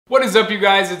What is up, you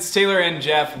guys? It's Taylor and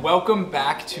Jeff. Welcome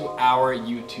back to our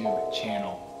YouTube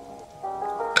channel.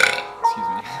 Excuse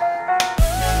me.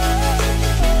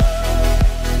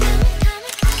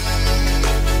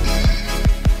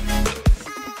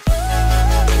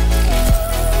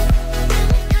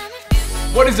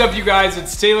 What is up, you guys?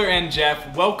 It's Taylor and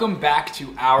Jeff. Welcome back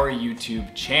to our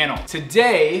YouTube channel.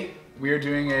 Today, we are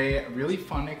doing a really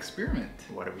fun experiment.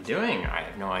 What are we doing? I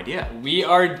have no idea. We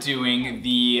are doing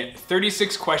the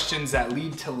 36 questions that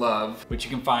lead to love, which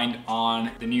you can find on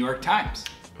the New York Times.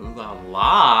 Ooh la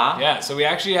la. Yeah, so we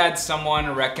actually had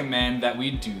someone recommend that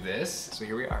we do this, so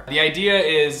here we are. The idea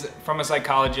is from a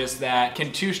psychologist that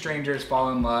can two strangers fall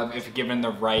in love if given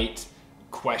the right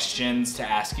questions to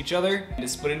ask each other?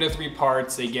 It's split into 3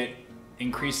 parts. They get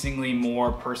increasingly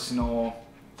more personal,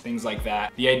 things like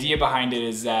that. The idea behind it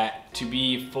is that to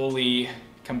be fully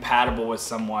compatible with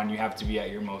someone, you have to be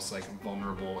at your most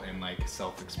vulnerable and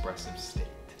self-expressive state.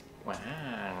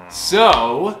 Wow.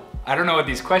 So, I don't know what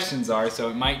these questions are, so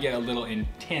it might get a little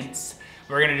intense.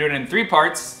 We're gonna do it in 3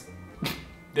 parts.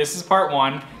 This is part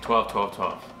 1. 12, 12,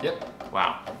 12. Yep.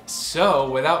 Wow. So,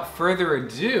 without further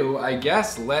ado, I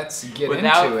guess let's get into it.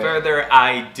 Without further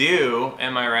ado,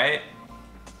 am I right?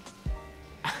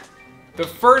 The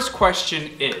first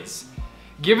question is,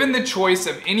 given the choice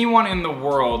of anyone in the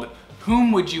world,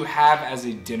 whom would you have as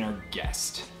a dinner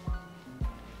guest?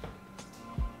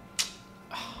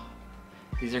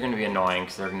 These are gonna be annoying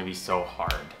because they're gonna be so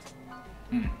hard.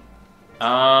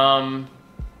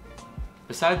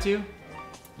 Besides you?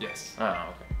 Yes.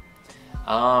 Oh,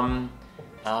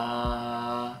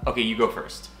 okay. Okay, you go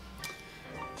first.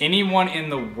 Anyone in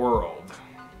the world.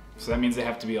 So that means they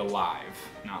have to be alive,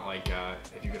 not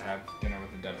if you could have dinner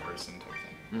with a dead person type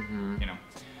thing. Mm-hmm. You know,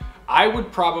 I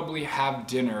would probably have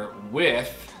dinner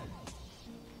with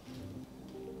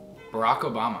Barack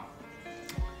Obama.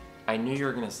 I knew you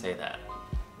were gonna say that.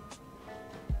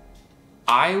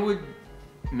 I would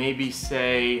maybe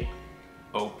say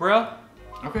Oprah.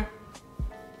 Okay.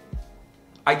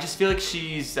 I just feel like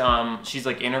she's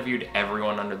interviewed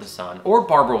everyone under the sun, or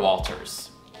Barbara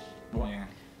Walters. Yeah.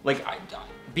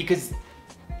 Because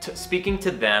speaking to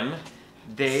them,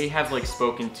 they have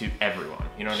spoken to everyone.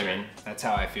 You know what I mean? That's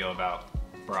how I feel about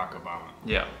Barack Obama.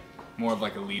 Yeah. More of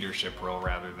a leadership role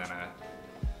rather than a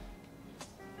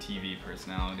TV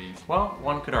personality. Well,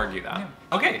 one could argue that. Yeah.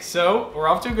 Okay, so we're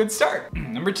off to a good start.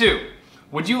 Number 2,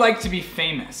 would you like to be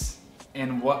famous?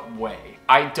 In what way?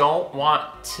 I don't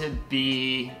want to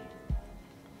be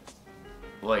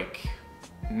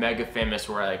mega famous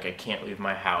where I can't leave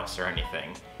my house or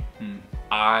anything.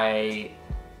 I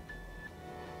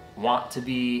want to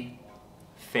be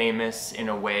famous in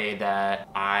a way that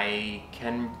I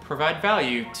can provide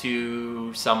value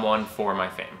to someone for my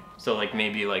fame. So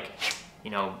maybe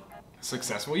you know,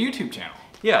 Successful YouTube channel.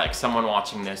 yeah, someone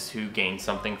watching this who gains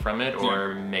something from it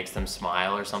or makes them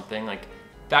smile or something,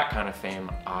 that kind of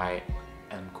fame I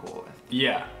am cool with.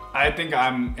 Yeah, I think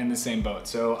I'm in the same boat.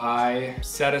 So I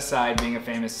set aside being a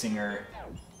famous singer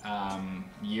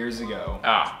years ago.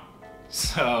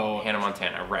 So Hannah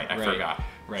Montana, right, I forgot.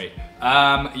 Right.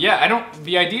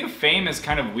 The idea of fame is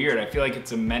kind of weird. I feel like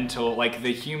it's a mental,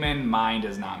 the human mind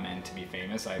is not meant to be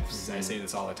famous. I say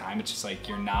this all the time. It's just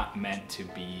you're not meant to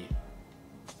be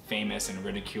famous and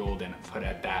ridiculed and put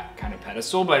at that kind of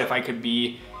pedestal. But if I could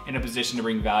be in a position to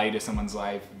bring value to someone's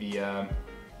life via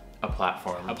A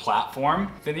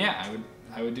platform. Then yeah,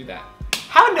 I would do that.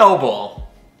 How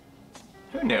noble!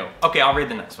 Who knew? Okay, I'll read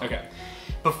the next one. Okay.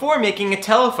 Before making a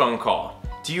telephone call,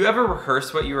 do you ever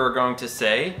rehearse what you are going to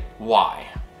say? Why?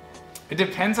 It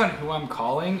depends on who I'm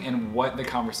calling and what the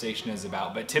conversation is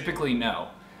about, but typically no.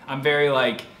 I'm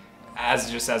very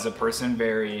as a person,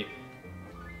 very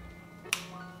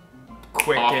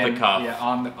quick Off the cuff. Yeah,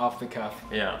 off the cuff.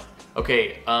 Yeah.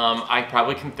 Okay, I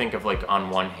probably can think of on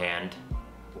one hand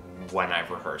when I've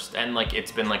rehearsed. And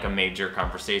it's been a major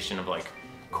conversation of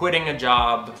quitting a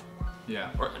job.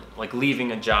 Yeah. Or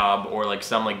leaving a job or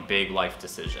some big life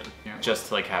decision. Yeah. Just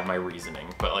to have my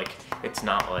reasoning. But it's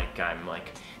not I'm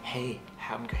hey,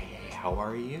 how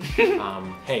are you?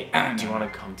 Hey, do you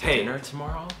want to come to dinner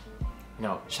tomorrow?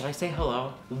 No, should I say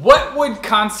hello? What would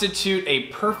constitute a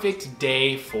perfect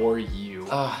day for you?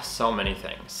 So many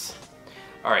things.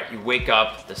 All right, you wake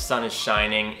up, the sun is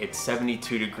shining, it's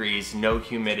 72 degrees, no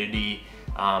humidity,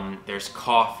 there's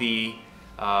coffee,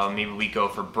 maybe we go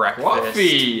for breakfast.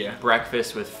 Coffee!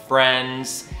 Breakfast with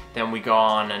friends, then we go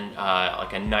on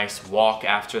a nice walk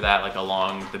after that,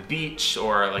 along the beach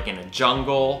or in a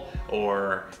jungle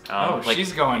or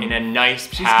she's going in a nice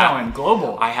path. She's going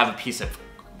global. I have a piece of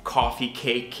coffee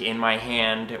cake in my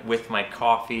hand with my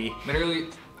coffee. Literally,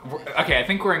 okay, I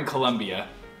think we're in Colombia.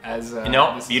 as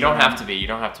no, you don't have to be. You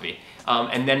don't have to be.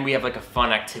 And then we have like a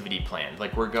fun activity planned.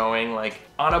 Like we're going like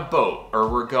on a boat, or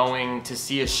we're going to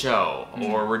see a show,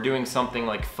 or we're doing something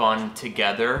like fun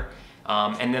together.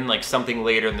 And then like something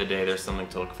later in the day, there's something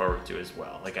to look forward to as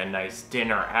well. Like a nice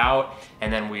dinner out,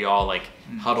 and then we all like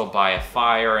huddle by a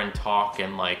fire and talk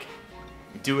and like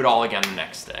do it all again the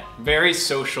next day. Very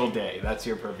social day. That's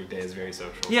your perfect day, is very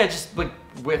social. Yeah, just like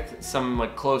with some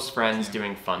like close friends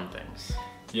doing fun things.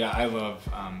 Yeah, I love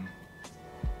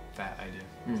that idea.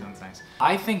 Sounds nice.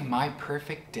 I think my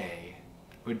perfect day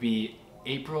would be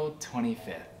April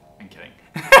 25th. I'm kidding.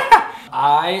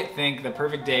 I think the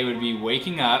perfect day would be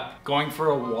waking up, going for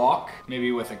a walk,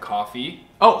 maybe with a coffee.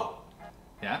 Oh!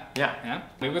 Yeah? Yeah. Yeah?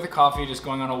 Maybe with a coffee, just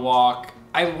going on a walk.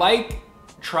 I like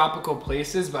tropical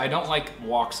places, but I don't like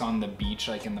walks on the beach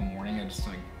like in the morning. I just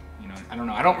like, you know, I don't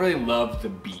know. I don't really love the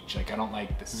beach. Like I don't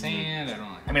like the sand.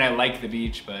 I mean, I like the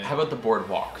beach, but. How about the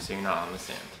boardwalk, so you're not on the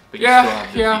sand? But you still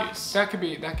have the views.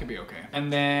 That could be okay.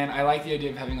 And then I like the idea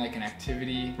of having like an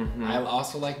activity. I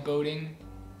also like boating.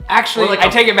 Actually, like I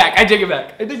take it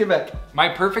back. My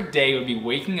perfect day would be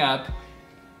waking up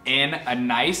in a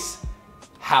nice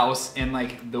house in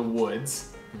like the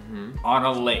woods on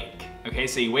a lake. Okay,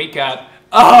 so you wake up.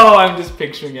 Oh, I'm just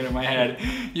picturing it in my head.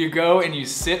 You go and you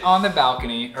sit on the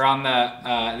balcony, or on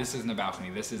the, this isn't a balcony,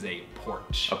 this is a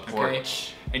porch. A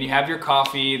porch. Okay? And you have your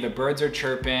coffee, the birds are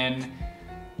chirping,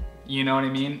 you know what I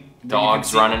mean?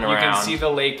 Dogs running around. You can see the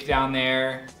lake down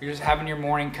there. You're just having your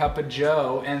morning cup of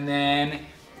joe, and then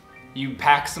you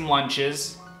pack some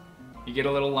lunches. You get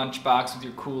a little lunch box with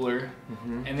your cooler,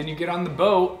 and then you get on the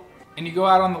boat and you go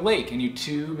out on the lake and you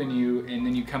tube and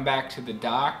then you come back to the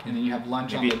dock and then you have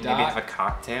lunch on the dock. Maybe have a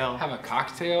cocktail. Have a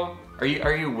cocktail. Are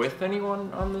you with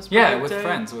anyone on this? Yeah, with day?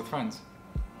 friends.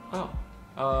 Oh,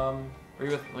 are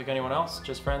you with like anyone else?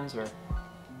 Just friends, or?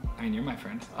 I mean, you're my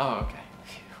friend. Oh, okay.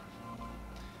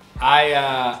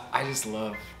 I just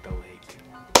love the lake.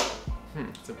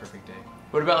 It's a perfect day.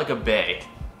 What about like a bay?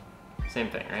 Same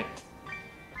thing, right?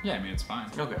 Yeah, I mean, it's fine.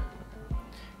 Okay.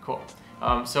 Cool.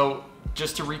 So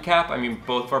just to recap, I mean,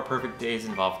 both of our perfect days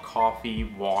involve coffee,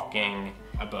 walking,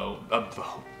 a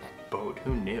boat,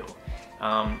 who knew?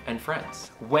 And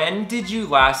friends. When did you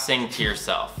last sing to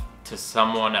yourself? To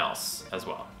someone else as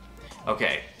well?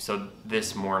 Okay, so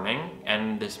this morning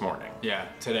and this morning. Yeah,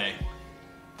 today.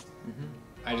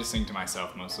 I just sing to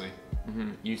myself mostly.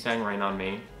 You sang Rain on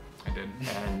Me. I did.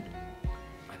 And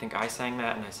I think I sang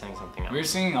that and I sang something else. We were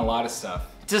singing a lot of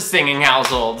stuff. It's a singing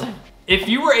household. If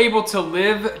you were able to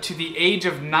live to the age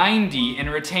of 90 and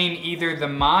retain either the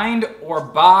mind or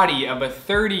body of a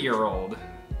 30-year-old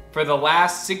for the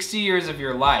last 60 years of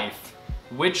your life,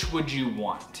 which would you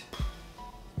want?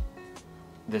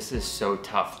 This is so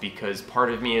tough because part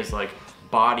of me is like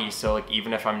body, so like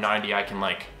even if I'm 90, I can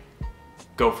like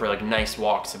go for like nice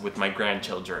walks with my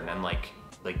grandchildren and like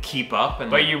keep up. And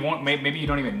but like, you won't. Maybe you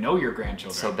don't even know your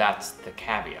grandchildren. So that's the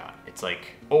caveat. It's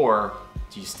like, or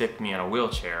do you stick me in a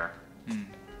wheelchair,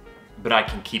 but I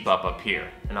can keep up here,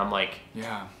 and I'm like,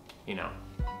 yeah, you know,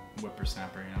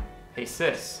 whippersnapper, you know. Hey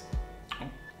sis,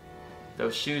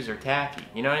 those shoes are tacky.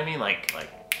 You know what I mean?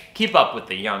 Like keep up with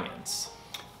the youngins.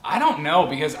 I don't know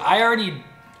because I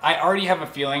already have a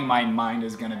feeling my mind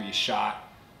is gonna be shot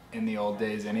in the old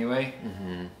days anyway.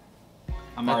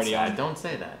 I'm already on. Don't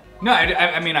say that. No,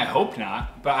 I mean, I hope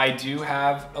not, but I do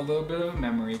have a little bit of a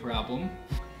memory problem.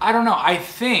 I don't know, I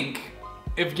think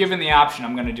if given the option,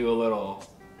 I'm gonna do a little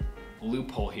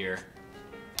loophole here.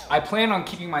 I plan on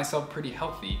keeping myself pretty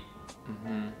healthy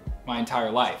my entire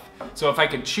life. So if I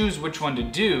could choose which one to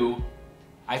do,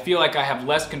 I feel like I have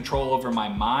less control over my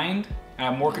mind and I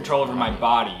have more control over my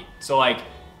body. So like,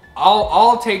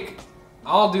 I'll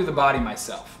do the body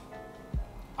myself.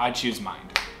 I choose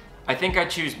mind. I think I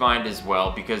choose mind as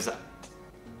well because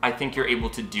I think you're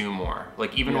able to do more.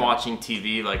 Like even watching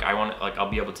TV, like I'll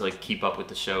be able to like keep up with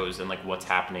the shows and like what's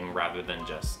happening rather than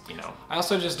just, you know. I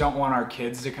also just don't want our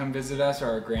kids to come visit us or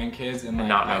our grandkids and like,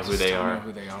 not know who they are.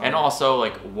 And also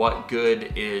like what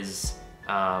good is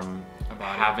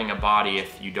having a body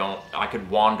if you don't, I could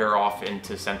wander off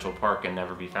into Central Park and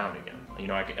never be found again. You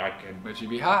know, I could. But you'd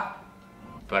be hot.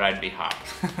 But I'd be hot.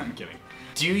 I'm kidding.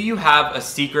 Do you have a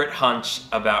secret hunch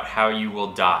about how you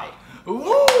will die?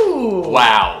 Ooh!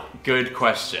 Wow, good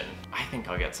question. I think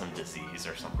I'll get some disease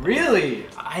or something. Really?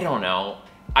 I don't know.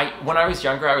 When I was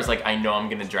younger, I was like, I know I'm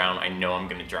gonna drown. I know I'm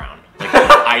gonna drown. Like,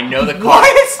 I know the car.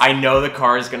 What? I know the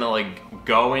car is gonna like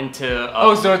go into.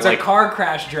 So it's like, a car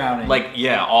crash drowning. Like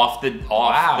yeah, off the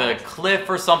cliff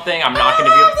or something. I'm not gonna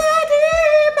be able.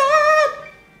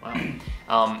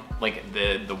 like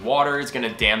the water is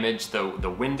gonna damage the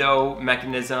window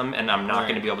mechanism, and I'm not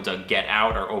gonna be able to get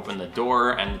out or open the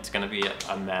door, and it's gonna be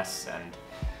a mess.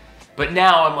 But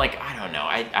now I'm like, I don't know.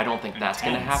 I don't think that's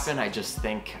gonna happen. I just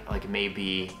think like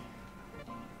maybe,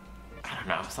 I don't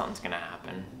know, something's gonna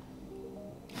happen.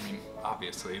 I mean,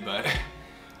 obviously, but.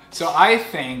 So I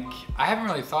think, I haven't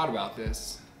really thought about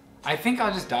this. I think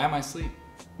I'll just die in my sleep.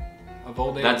 Of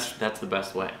old age. That's the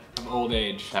best way. Of old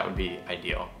age. That would be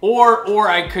ideal. Or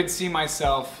I could see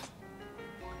myself.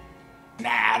 Nah,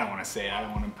 I don't want to say it. I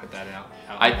don't want to put that out.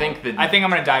 I think I'm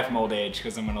gonna die from old age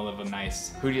because I'm gonna live a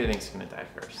nice. Who do you think's gonna die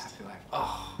first? Happy life.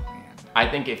 Oh man. I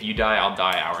think if you die, I'll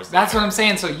die hours later. That's what I'm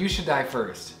saying. So you should die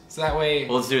first. So that way.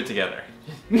 Well, let's do it together.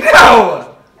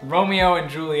 No! Romeo and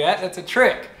Juliet. That's a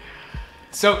trick.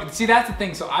 So see, that's the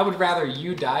thing. So I would rather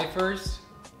you die first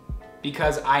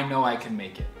because I know I can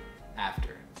make it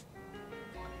after.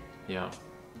 Yeah.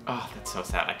 Oh, that's so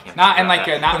sad. I can't. Not in like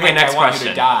not okay, like next I want question.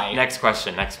 you to die. Next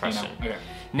question. You know? Okay.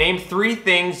 Name 3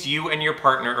 things you and your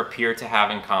partner appear to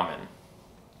have in common.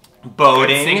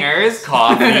 Boating, singers,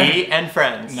 coffee, and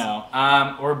friends. No.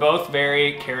 We're both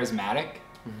very charismatic.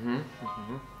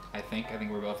 I think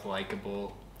we're both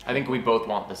likable. I think we both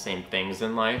want the same things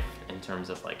in life in terms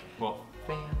of like, well,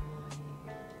 family.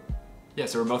 Yeah,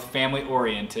 so we're both family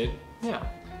oriented. Yeah.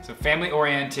 So family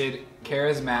oriented,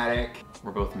 charismatic.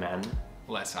 We're both men.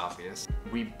 Less obvious.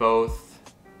 We both,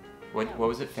 what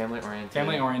was it? Family oriented?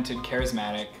 Family oriented,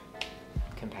 charismatic.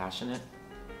 Compassionate.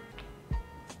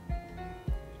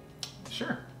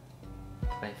 Sure.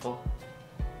 Playful.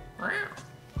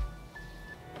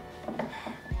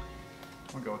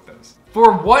 We'll go with those.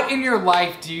 For what in your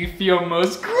life do you feel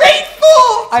most grateful?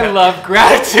 I love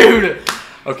gratitude.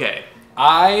 Okay.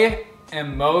 I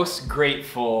am most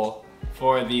grateful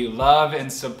for the love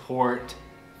and support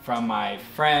from my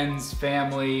friends,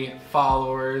 family,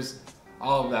 followers,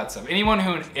 all of that stuff. Anyone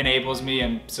who enables me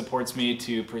and supports me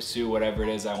to pursue whatever it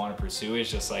is I want to pursue is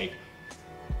just like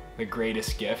the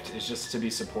greatest gift, is just to be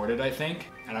supported, I think.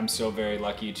 And I'm so very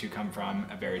lucky to come from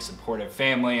a very supportive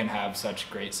family and have such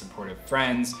great supportive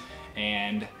friends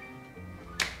and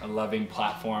a loving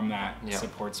platform that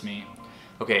supports me.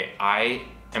 Okay, I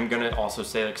am gonna also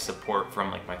say like support from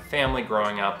like my family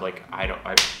growing up. Like I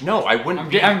wouldn't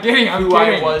be who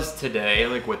I was today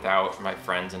like without my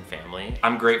friends and family.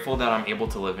 I'm grateful that I'm able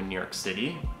to live in New York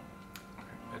City.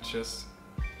 It's just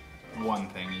one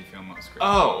thing you feel most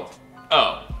grateful.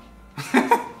 Oh.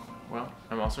 Well,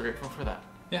 I'm also grateful for that.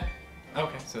 Yeah.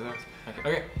 Okay, so that was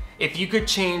okay. If you could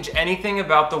change anything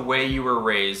about the way you were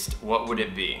raised, what would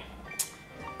it be?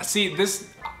 See,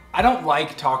 I don't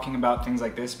like talking about things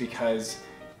like this because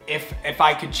if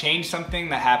I could change something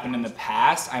that happened in the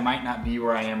past, I might not be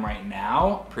where I am right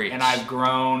now. Preach. And I've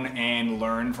grown and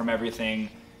learned from everything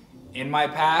in my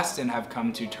past and have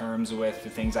come to terms with the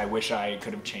things I wish I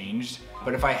could have changed.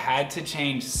 But if I had to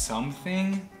change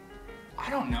something, I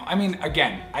don't know. I mean,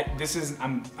 again,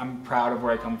 I'm proud of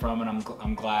where I come from, and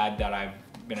I'm glad that I've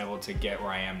been able to get where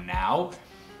I am now.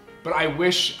 But I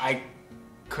wish I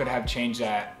could have changed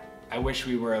that. I wish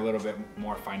we were a little bit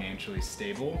more financially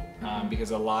stable, because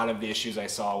a lot of the issues I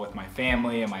saw with my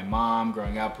family and my mom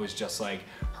growing up was just like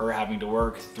her having to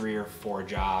work 3 or 4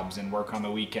 jobs and work on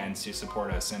the weekends to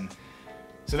support us. And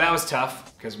so that was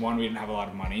tough because one, we didn't have a lot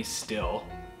of money still.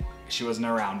 She wasn't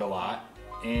around a lot.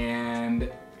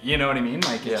 And you know what I mean?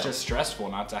 Like it's just stressful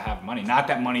not to have money. Not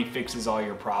that money fixes all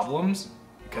your problems,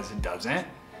 because it doesn't,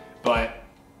 but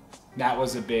that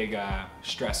was a big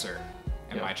stressor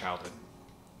in my childhood.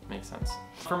 Makes sense.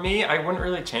 For me, I wouldn't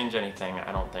really change anything,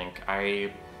 I don't think.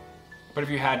 But if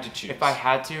you had to choose? If I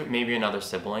had to, maybe another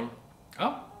sibling.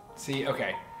 Oh, see,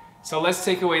 okay. So let's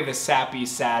take away the sappy,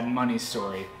 sad money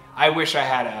story. I wish I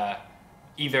had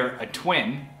either a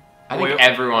twin. I think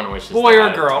everyone wishes boy they or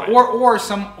had girl, a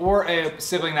twin. or a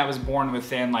sibling that was born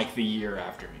within like the year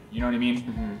after me. You know what I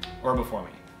mean? Or before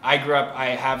me. I grew up. I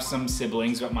have some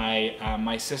siblings, but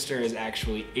my sister is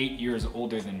actually 8 years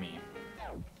older than me.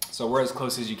 So we're as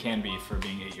close as you can be for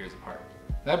being 8 years apart.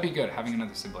 That'd be good, having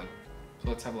another sibling. So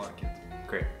let's have a lot of kids.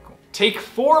 Great. Cool. Take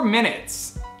 4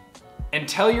 minutes and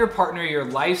tell your partner your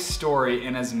life story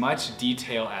in as much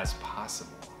detail as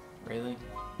possible. Really?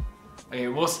 Okay,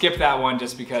 we'll skip that one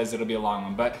just because it'll be a long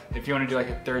one. But if you want to do like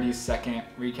a 30-second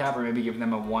recap, or maybe give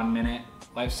them a 1-minute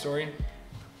life story.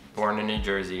 Born in New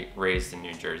Jersey, raised in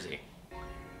New Jersey.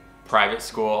 Private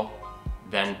school,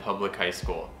 then public high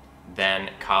school, then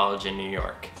college in New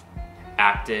York.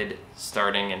 Acted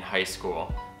starting in high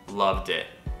school, loved it,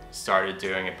 started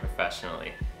doing it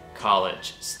professionally.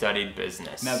 College, studied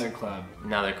business. Another club.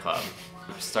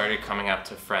 Started coming out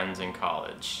to friends in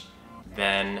college.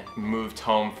 then moved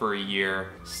home for a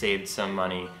year, saved some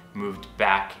money, moved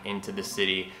back into the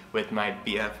city with my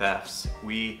BFFs.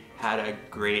 We had a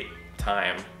great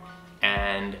time,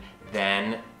 and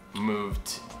then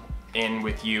moved in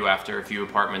with you after a few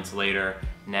apartments later.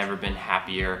 Never been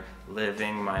happier,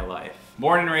 living my life.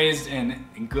 Born and raised in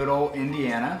good old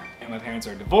Indiana. My parents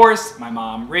are divorced. My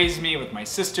mom raised me with my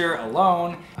sister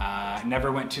alone.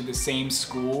 Never went to the same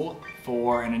school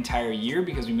for an entire year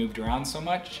because we moved around so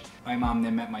much. My mom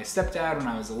then met my stepdad when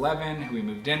I was 11, who we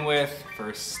moved in with.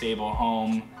 First stable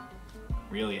home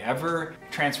really ever.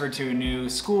 Transferred to a new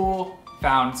school,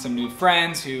 found some new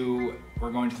friends who were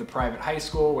going to the private high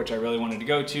school, which I really wanted to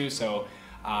go to, so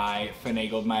I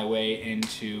finagled my way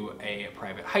into a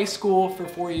private high school for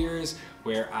 4 years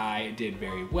where I did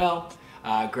very well.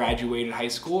 Graduated high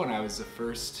school and I was the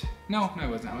first,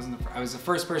 I was the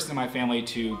first person in my family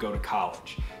to go to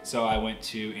college. So I went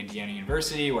to Indiana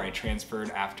University where I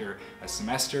transferred after a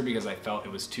semester because I felt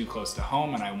it was too close to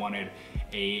home and I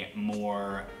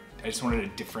just wanted a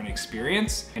different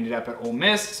experience. Ended up at Ole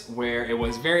Miss where it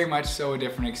was very much so a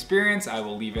different experience. I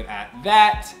will leave it at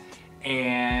that.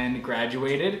 And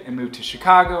graduated and moved to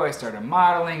Chicago. I started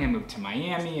modeling and moved to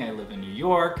Miami. I live in New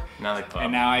York. Not the club.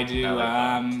 And now I do,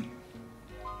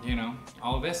 you know,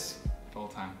 all of this full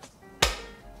time.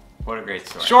 What a great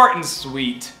story. Short and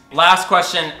sweet. Last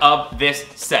question of this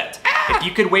set. If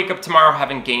you could wake up tomorrow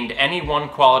having gained any one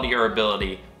quality or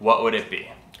ability, what would it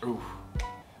be? Ooh.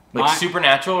 Like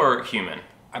supernatural or human?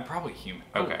 I'm probably human.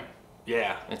 Okay. Ooh.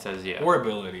 Yeah. It says yeah. Or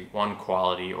ability. One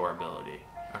quality or ability.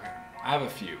 Okay. I have a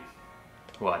few.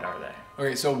 What are they?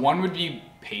 Okay, so one would be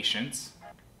patience.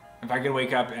 If I could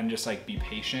wake up and just like be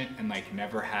patient and like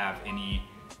never have any,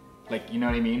 like, you know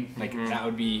what I mean? Like that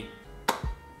would be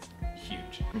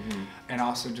huge. And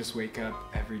also just wake up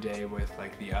every day with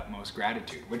like the utmost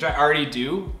gratitude, which I already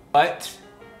do, but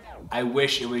I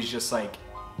wish it was just like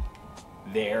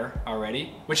there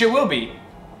already, which it will be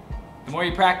the more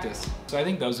you practice. So I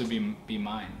think those would be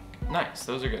mine. Nice,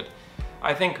 those are good.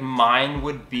 I think mine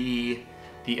would be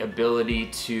the ability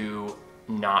to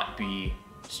not be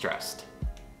stressed.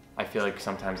 I feel like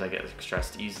sometimes I get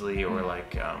stressed easily or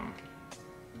like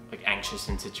anxious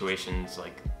in situations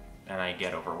and I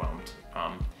get overwhelmed.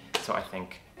 So I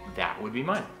think that would be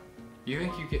mine. You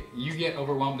think you get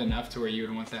overwhelmed enough to where you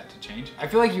would want that to change? I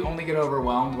feel like you only get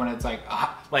overwhelmed when it's like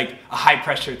a high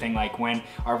pressure thing, like when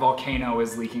our volcano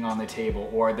is leaking on the table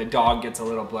or the dog gets a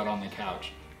little blood on the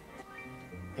couch.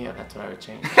 Yeah, that's what I would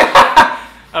change.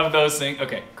 Of those things.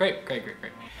 Okay, great.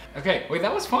 Okay, wait,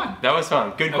 that was fun. That was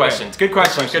fun. Good questions. Good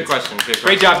questions.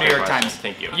 Great job, New York Times.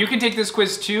 Thank you. You can take this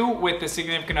quiz too with a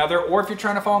significant other, or if you're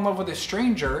trying to fall in love with a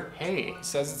stranger, hey, it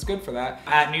says it's good for that,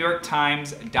 at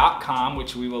NewYorkTimes.com,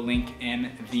 which we will link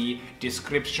in the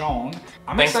description.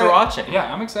 Thanks for watching.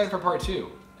 Yeah, I'm excited for part 2.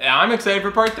 I'm excited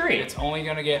for part 3. It's only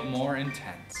gonna get more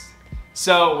intense.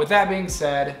 So with that being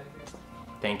said,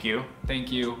 thank you.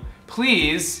 Thank you.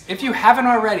 Please, if you haven't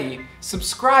already,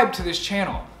 subscribe to this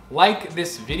channel. Like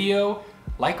this video,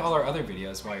 like all our other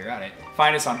videos while you're at it.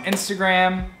 Find us on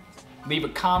Instagram, leave a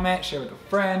comment, share with a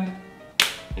friend.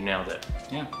 You nailed it.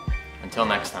 Yeah. Until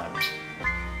next time.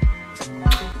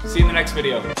 See you in the next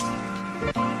video.